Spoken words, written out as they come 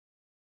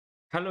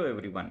Hello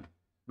everyone.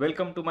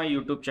 Welcome to my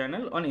YouTube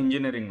channel on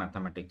engineering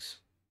mathematics.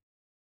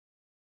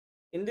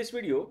 In this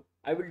video,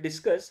 I will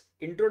discuss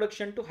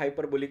introduction to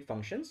hyperbolic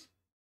functions.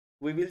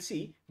 We will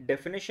see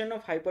definition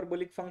of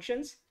hyperbolic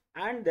functions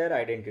and their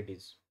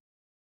identities.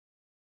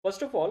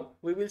 First of all,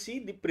 we will see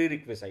the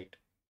prerequisite.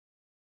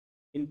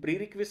 In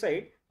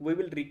prerequisite, we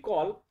will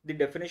recall the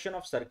definition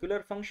of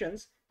circular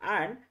functions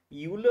and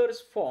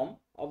Euler's form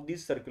of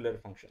these circular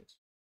functions.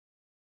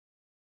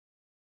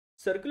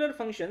 Circular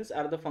functions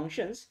are the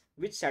functions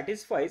which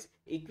satisfies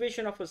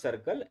equation of a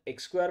circle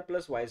x square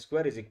plus y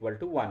square is equal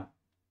to 1.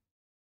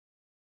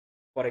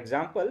 For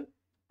example,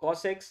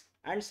 cos x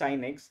and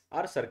sin x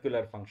are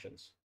circular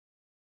functions.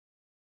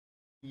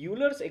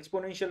 Euler's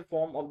exponential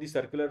form of the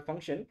circular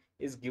function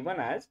is given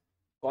as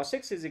cos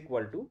x is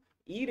equal to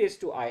e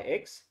raised to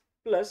ix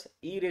plus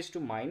e raised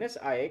to minus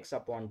ix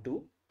upon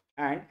 2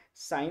 and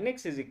sin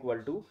x is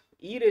equal to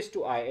e raised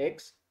to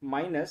ix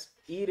minus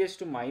e raised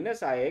to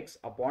minus ix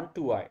upon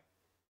 2i.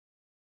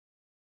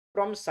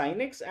 From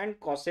sin x and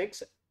cos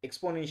x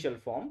exponential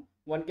form,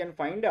 one can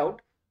find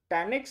out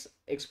tan x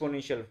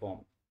exponential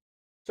form.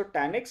 So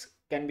tan x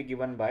can be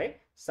given by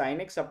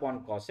sin x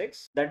upon cos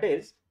x, that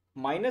is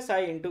minus I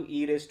into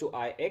e raised to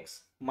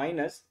ix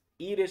minus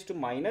e raised to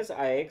minus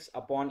ix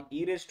upon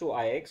e raised to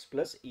ix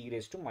plus e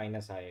raised to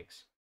minus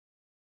ix.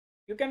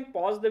 You can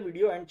pause the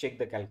video and check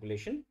the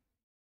calculation.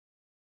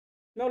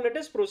 Now let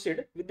us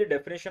proceed with the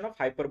definition of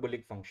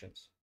hyperbolic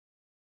functions.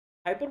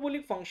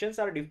 Hyperbolic functions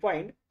are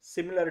defined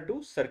similar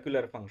to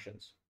circular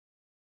functions.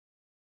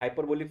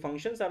 Hyperbolic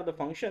functions are the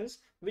functions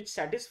which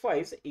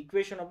satisfies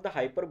equation of the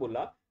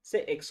hyperbola,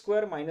 say x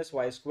square minus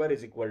y square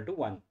is equal to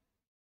 1.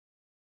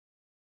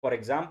 For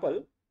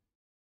example,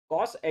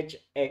 cos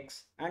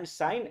hx and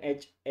sin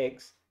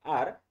hx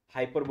are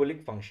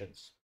hyperbolic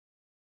functions.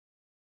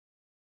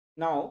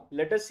 Now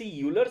let us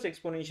see Euler's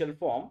exponential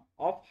form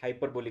of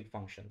hyperbolic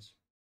functions.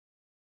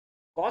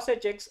 Cos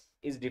hx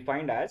is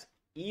defined as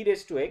e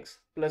raised to x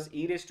plus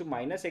e raised to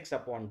minus x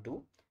upon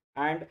 2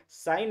 and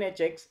sin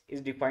hx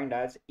is defined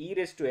as e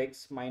raised to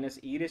x minus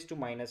e raised to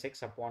minus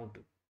x upon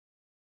 2.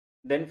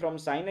 Then from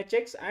sin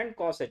hx and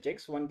cos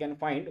hx one can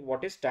find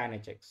what is tan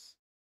hx.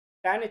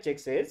 Tan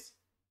hx is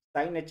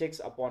sin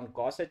hx upon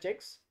cos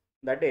hx,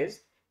 that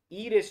is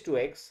e raised to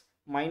x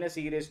minus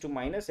e raised to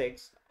minus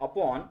x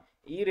upon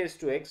e raised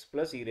to x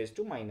plus e raised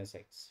to minus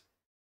x.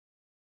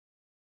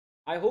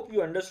 I hope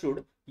you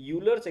understood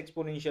Euler's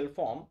exponential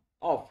form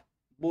of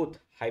both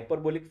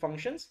hyperbolic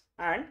functions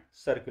and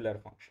circular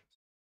functions.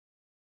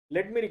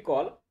 Let me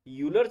recall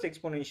Euler's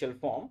exponential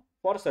form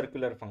for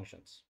circular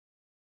functions,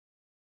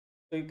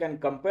 so you can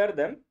compare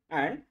them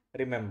and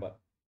remember.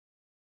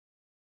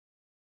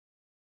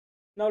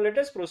 Now let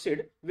us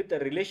proceed with the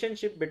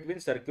relationship between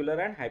circular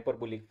and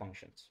hyperbolic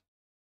functions.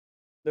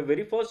 The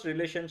very first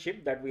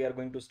relationship that we are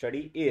going to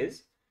study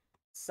is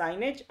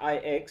sin h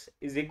ix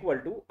is equal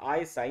to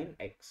I sin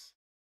x.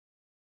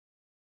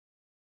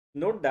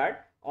 Note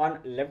that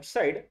on left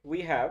side we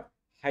have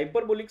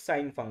hyperbolic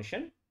sine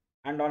function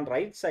and on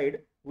right side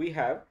we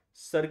have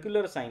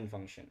circular sine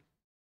function.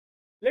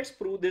 Let's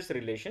prove this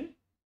relation.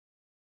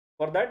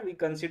 For that we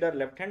consider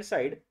left hand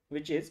side,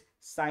 which is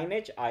sin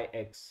h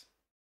ix.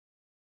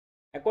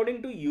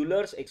 According to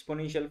Euler's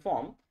exponential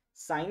form,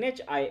 sin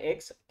h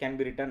ix can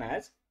be written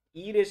as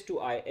e raised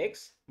to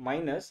ix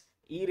minus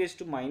e raised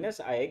to minus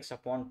ix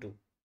upon 2.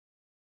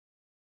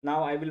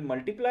 Now I will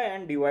multiply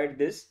and divide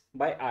this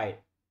by I.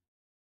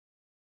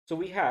 So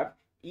we have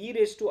e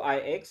raised to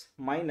ix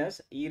minus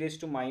e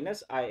raised to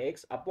minus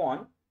ix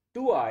upon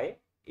 2i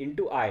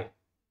into I.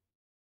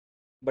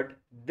 But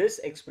this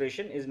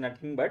expression is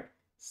nothing but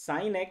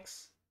sin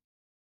x.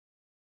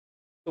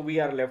 So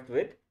we are left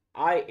with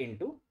I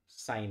into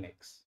sin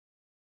x.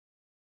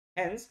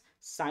 Hence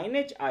sin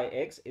h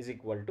ix is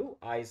equal to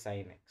I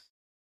sin x.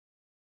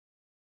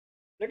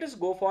 Let us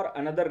go for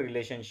another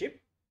relationship.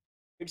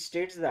 It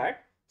states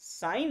that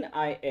sin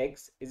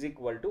ix is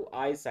equal to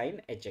I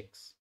sin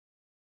hx.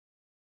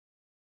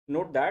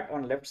 Note that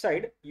on left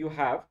side you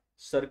have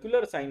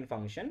circular sine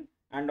function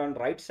and on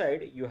right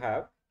side you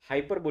have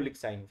hyperbolic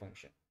sine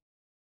function.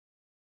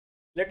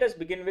 Let us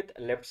begin with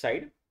left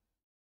side.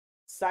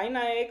 Sin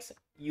ix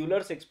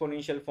Euler's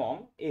exponential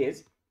form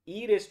is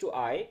e raised to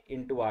I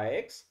into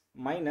ix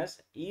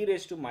minus e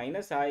raised to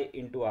minus I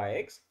into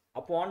ix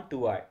upon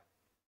 2i.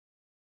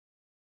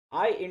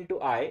 I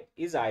into I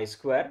is I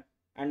square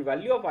and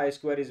value of I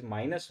square is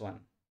minus 1.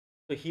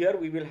 So here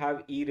we will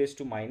have e raised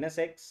to minus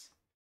x.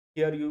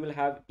 Here you will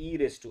have e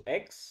raised to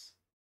x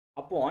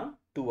upon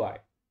 2i.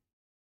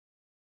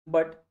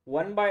 But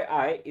 1 by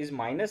I is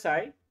minus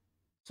I.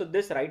 So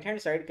this right hand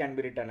side can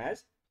be written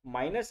as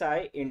minus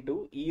I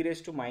into e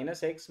raised to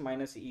minus x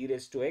minus e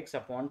raised to x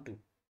upon 2.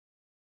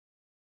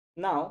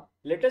 Now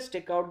let us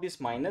take out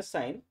this minus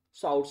sign.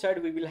 So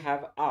outside we will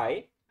have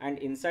I and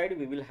inside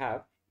we will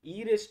have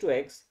e raised to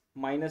x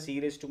minus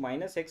e raised to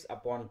minus x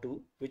upon 2,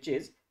 which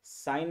is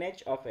sin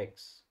h of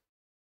x.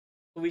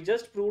 So we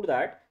just proved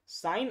that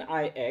sin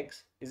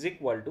ix is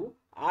equal to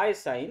I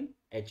sin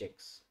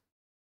hx.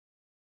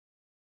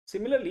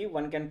 Similarly,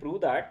 one can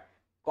prove that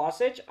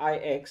cos h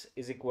ix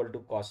is equal to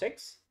cos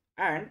x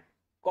and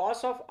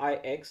cos of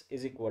ix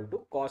is equal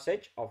to cos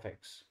h of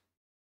x.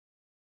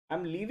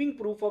 I'm leaving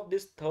proof of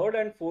this third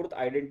and fourth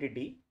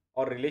identity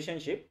or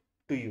relationship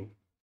to you.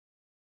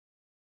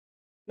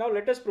 Now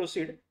let us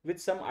proceed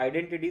with some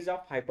identities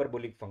of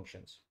hyperbolic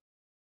functions.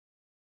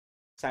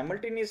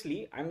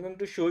 Simultaneously, I'm going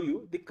to show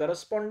you the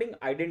corresponding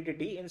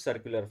identity in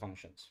circular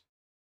functions.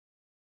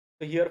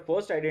 So here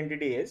first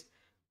identity is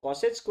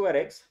cos h square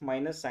x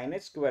minus sin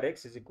h square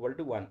x is equal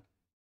to 1.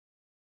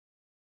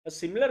 A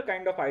similar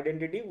kind of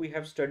identity we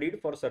have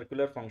studied for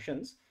circular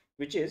functions,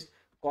 which is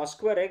cos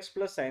square x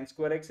plus sin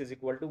square x is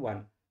equal to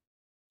 1.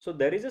 So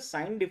there is a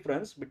sign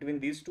difference between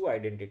these two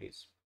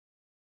identities.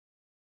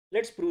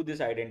 Let's prove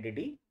this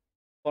identity.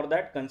 For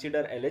that,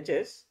 consider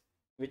LHS,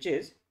 which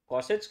is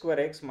cos h square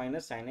x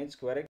minus sin h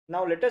square x.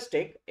 Now let us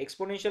take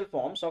exponential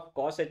forms of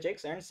cos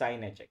hx and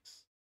sin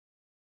hx.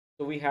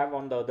 So we have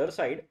on the other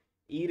side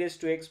e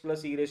raised to x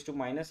plus e raised to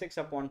minus x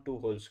upon 2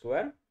 whole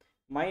square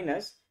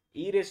minus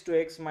e raised to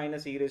x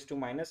minus e raised to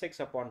minus x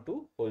upon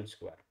 2 whole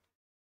square.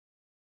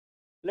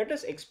 Let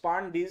us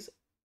expand these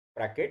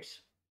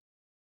brackets,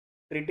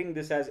 treating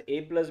this as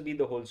a plus b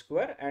the whole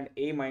square and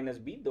a minus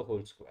b the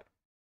whole square.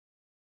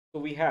 So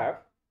we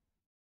have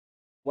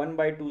 1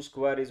 by 2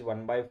 square is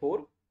 1 by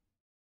 4,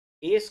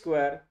 a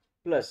square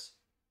plus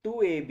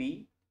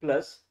 2ab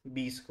plus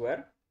b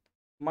square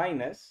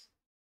minus,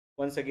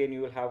 once again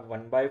you will have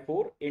 1 by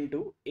 4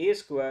 into a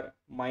square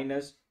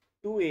minus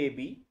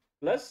 2ab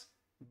plus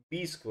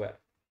b square.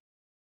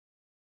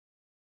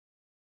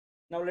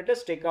 Now let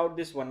us take out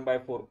this 1 by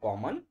 4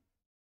 common.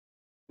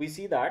 We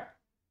see that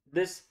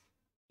this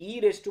e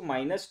raised to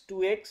minus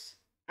 2x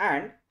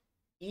and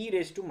e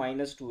raised to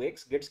minus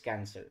 2x gets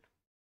cancelled.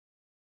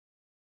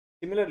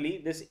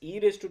 Similarly, this e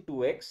raised to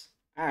 2x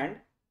and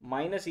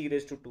minus e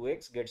raised to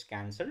 2x gets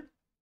cancelled.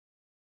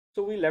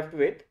 So we left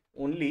with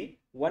only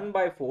 1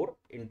 by 4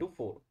 into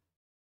 4,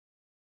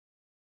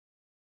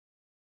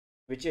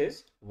 which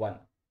is 1.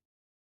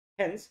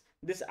 Hence,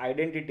 this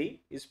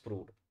identity is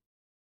proved.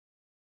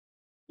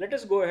 Let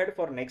us go ahead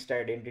for next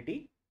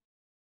identity.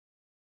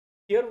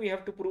 Here we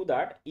have to prove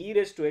that e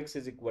raised to x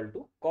is equal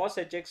to cos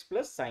hx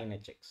plus sin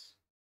hx.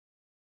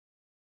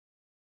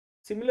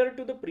 Similar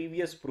to the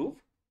previous proof,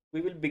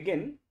 we will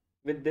begin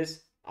with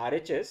this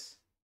RHS,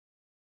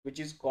 which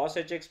is cos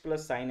hx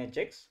plus sin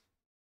hx.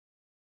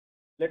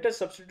 Let us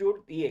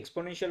substitute the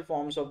exponential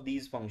forms of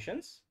these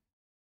functions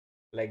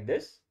like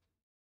this.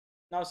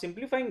 Now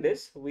simplifying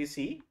this, we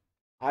see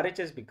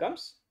RHS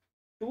becomes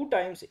 2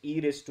 times e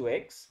raised to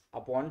x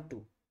upon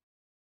 2,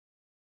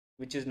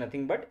 which is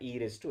nothing but e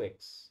raised to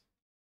x,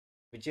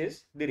 which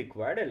is the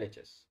required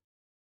LHS.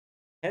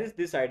 Hence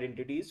this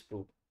identity is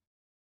proved.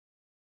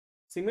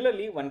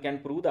 Similarly, one can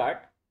prove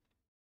that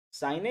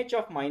sin h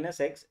of minus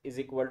x is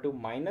equal to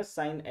minus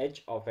sin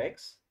h of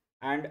x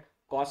and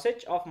cos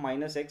h of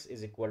minus x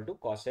is equal to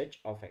cos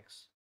h of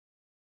x.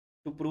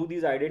 To prove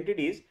these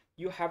identities,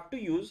 you have to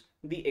use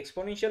the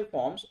exponential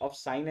forms of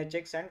sin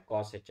hx and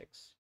cos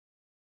hx.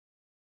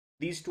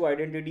 These two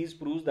identities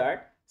proves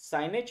that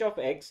sin h of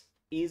x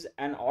is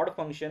an odd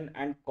function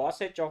and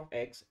cos h of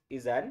x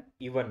is an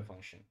even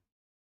function.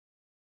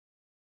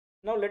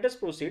 Now let us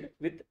proceed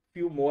with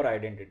few more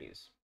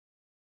identities.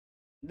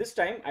 This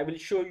time I will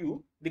show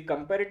you the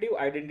comparative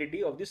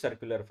identity of the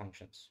circular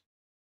functions.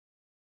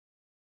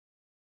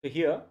 So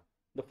here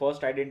the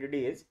first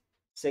identity is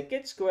sec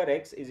h square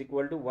x is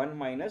equal to 1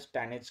 minus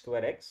tan h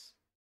square x.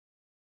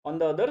 On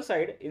the other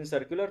side, in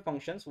circular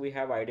functions we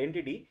have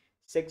identity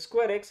sec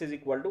square x is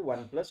equal to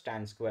 1 plus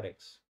tan square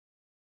x.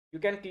 You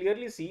can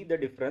clearly see the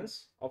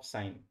difference of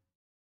sign.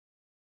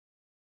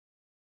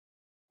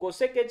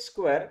 Cosec h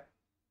square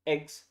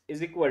x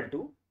is equal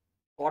to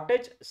cot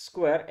h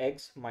square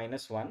x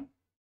minus 1,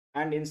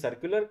 and in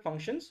circular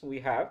functions we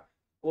have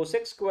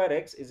cosec square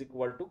x is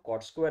equal to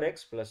cot square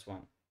x plus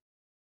 1.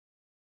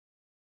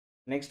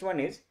 Next one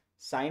is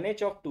sin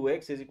h of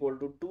 2x is equal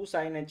to 2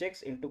 sin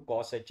hx into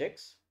cos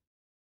hx.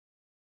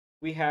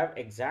 We have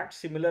exact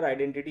similar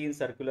identity in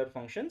circular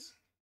functions,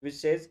 which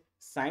says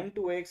sin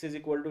 2x is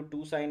equal to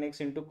 2 sin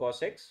x into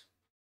cos x.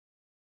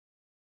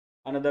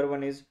 Another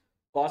one is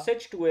cos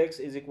h 2x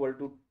is equal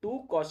to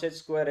 2 cos h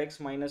square x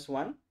minus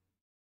 1.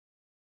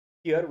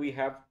 Here we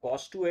have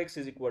cos 2x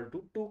is equal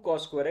to 2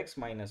 cos square x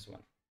minus 1.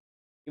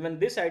 Even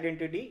this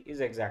identity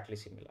is exactly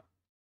similar.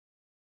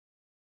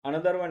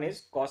 Another one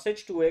is cos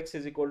h 2x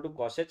is equal to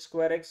cos h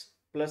square x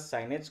plus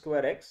sin h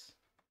square x.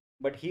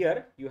 But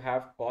here you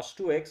have cos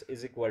 2x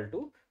is equal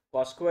to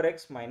cos square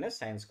x minus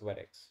sin square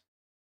x.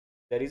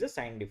 There is a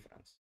sign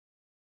difference.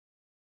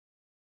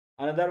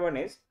 Another one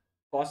is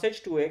cos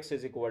h 2x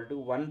is equal to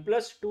 1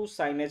 plus 2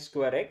 sin h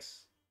square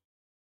x.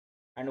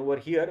 And over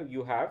here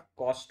you have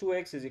cos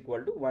 2x is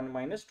equal to 1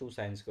 minus 2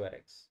 sin square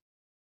x.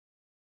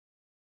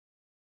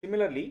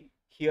 Similarly,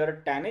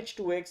 here tan h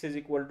 2x is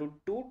equal to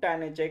 2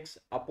 tan hx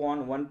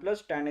upon 1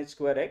 plus tan h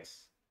square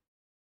x.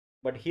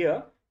 But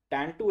here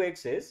tan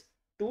 2x is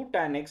 2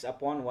 tan x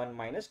upon 1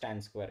 minus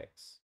tan square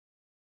x.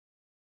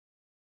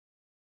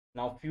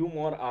 Now few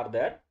more are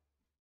there.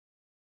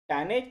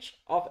 tan h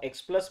of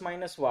x plus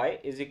minus y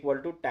is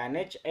equal to tan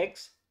h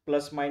x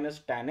plus minus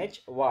tan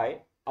h y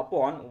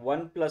upon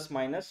 1 plus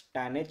minus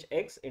tan h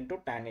x into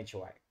tan h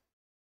y.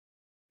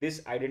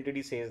 This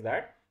identity says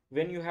that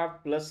when you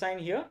have plus sign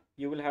here,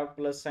 you will have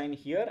plus sign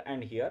here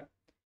and here.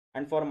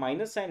 And for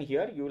minus sign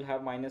here, you will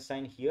have minus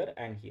sign here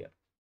and here.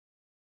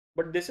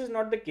 But this is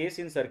not the case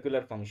in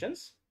circular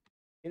functions.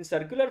 In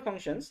circular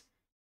functions,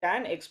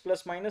 tan x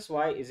plus minus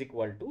y is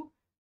equal to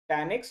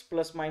tan x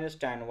plus minus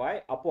tan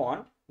y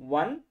upon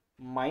 1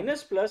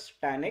 minus plus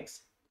tan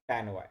x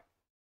tan y.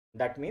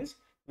 That means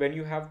when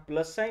you have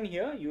plus sign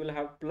here, you will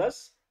have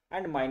plus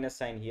and minus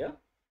sign here.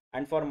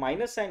 And for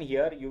minus sign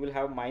here, you will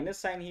have minus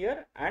sign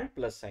here and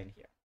plus sign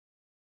here.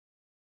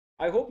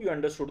 I hope you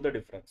understood the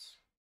difference.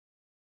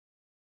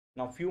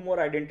 Now few more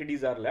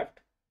identities are left.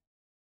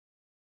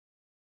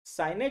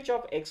 Sin h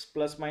of x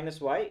plus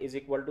minus y is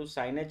equal to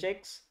sin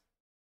hx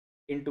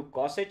into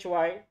cos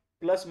hy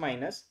plus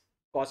minus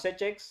cos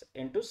hx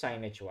into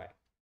sin hy.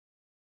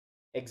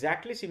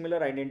 Exactly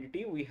similar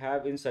identity we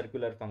have in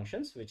circular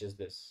functions, which is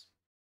this.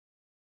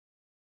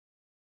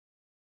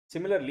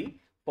 Similarly,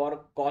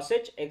 for cos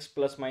h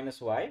plus minus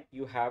y,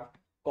 you have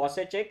cos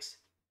hx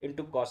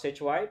into cos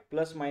hy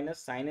plus minus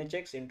sin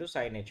hx into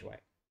sin hy.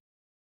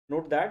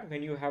 Note that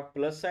when you have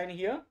plus sign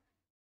here,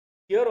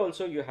 here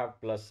also you have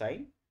plus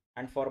sign,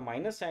 and for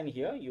minus sign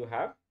here, you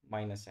have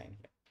minus sign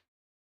here.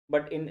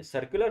 But in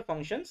circular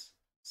functions,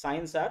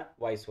 signs are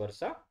vice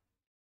versa.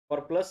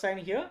 For plus sign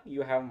here,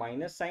 you have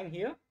minus sign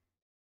here,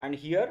 and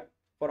here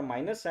for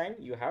minus sign,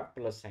 you have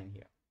plus sign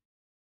here.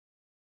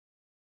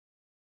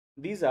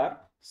 These are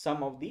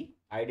some of the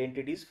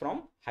identities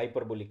from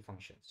hyperbolic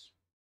functions.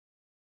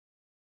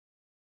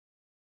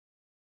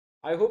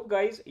 I hope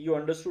guys you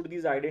understood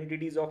these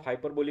identities of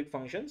hyperbolic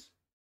functions.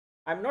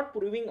 I'm not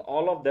proving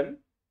all of them,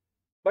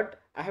 but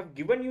I have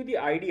given you the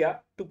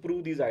idea to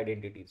prove these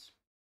identities.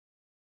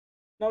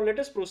 Now let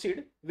us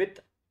proceed with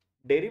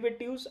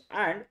derivatives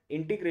and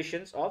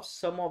integrations of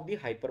some of the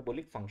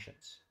hyperbolic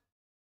functions.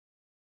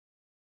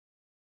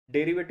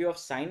 Derivative of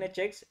sin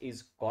hx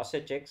is cos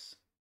hx.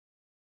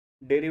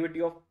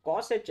 Derivative of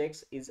cos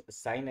hx is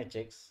sin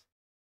hx.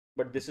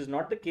 But this is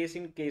not the case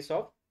in case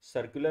of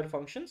circular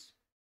functions.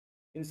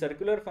 In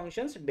circular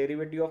functions,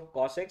 derivative of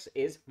cos x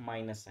is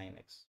minus sin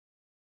x.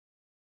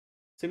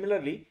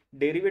 Similarly,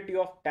 derivative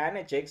of tan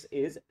hx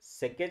is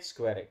sec h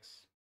square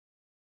x.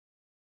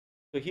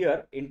 So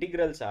here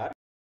integrals are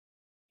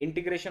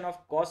integration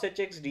of cos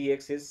hx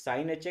dx is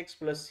sin hx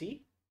plus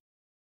c.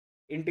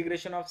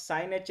 Integration of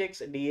sin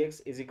hx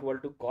dx is equal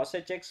to cos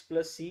hx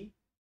plus c.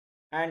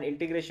 And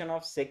integration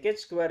of sec h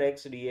square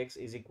x dx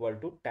is equal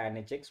to tan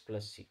hx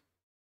plus c.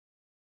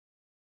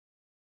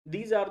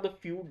 These are the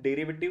few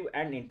derivative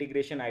and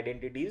integration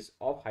identities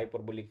of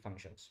hyperbolic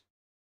functions.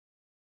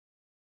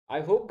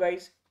 I hope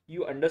guys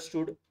you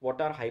understood what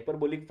are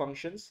hyperbolic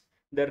functions,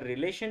 their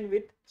relation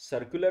with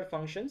circular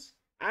functions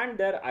and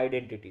their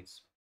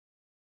identities.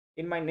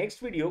 In my next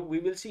video, we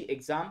will see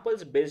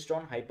examples based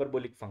on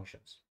hyperbolic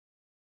functions.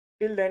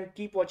 Till then,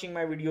 keep watching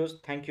my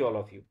videos. Thank you all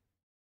of you.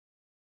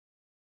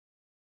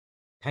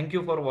 Thank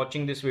you for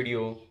watching this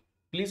video.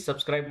 Please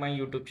subscribe my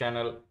YouTube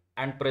channel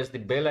and press the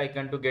bell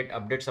icon to get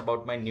updates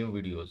about my new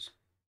videos.